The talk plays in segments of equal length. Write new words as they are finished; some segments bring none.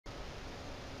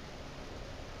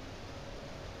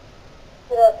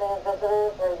afternoon,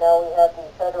 visitors. Right now we have the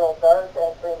Federal Dart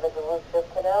entering the Duluth Ship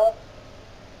Canal.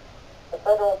 The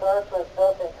Federal Dart was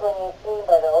built in 2018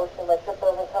 by the Oshima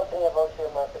Shipbuilding Company of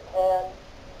Oshima, Japan.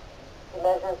 It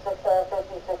measures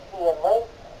 656 feet in length,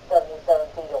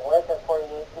 77 feet in width, and 48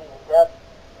 feet in depth.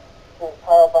 It is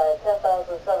powered by a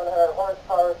 10,700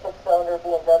 horsepower, 6-cylinder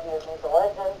BMW diesel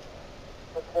engine,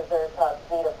 which gives their top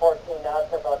speed of 14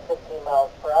 knots, about 16 miles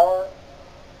per hour.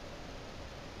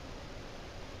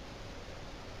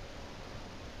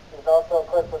 It is also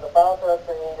equipped with a bow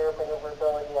thruster, aided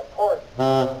maneuverability, and port.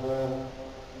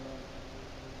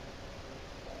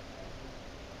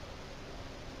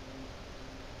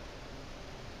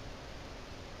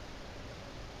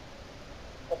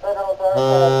 The Federal Dart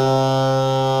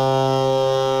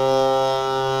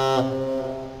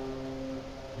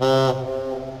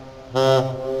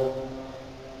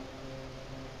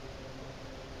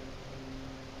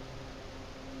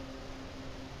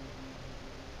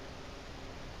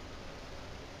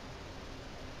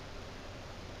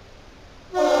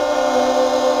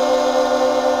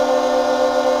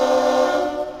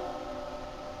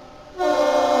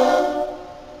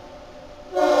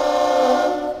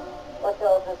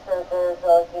just heard there is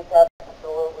a captain's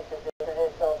salute, which is a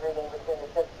traditional greeting between the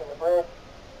ships and the bridge.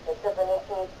 The ship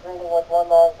initiates greeting with one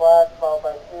long blast, followed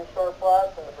by two short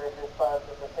blasts, and the bridge responds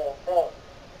with the same thing.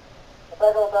 The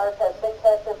Federal Dart has 6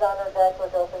 hatches on her deck,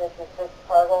 which open into 6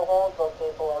 cargo holds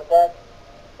located below deck.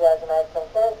 She has a maximum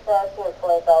carrying capacity of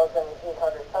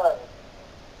 20,800 tons.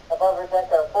 Above her deck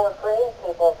are 4 cranes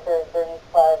capable of carrying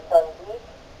 35 tons each,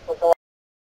 which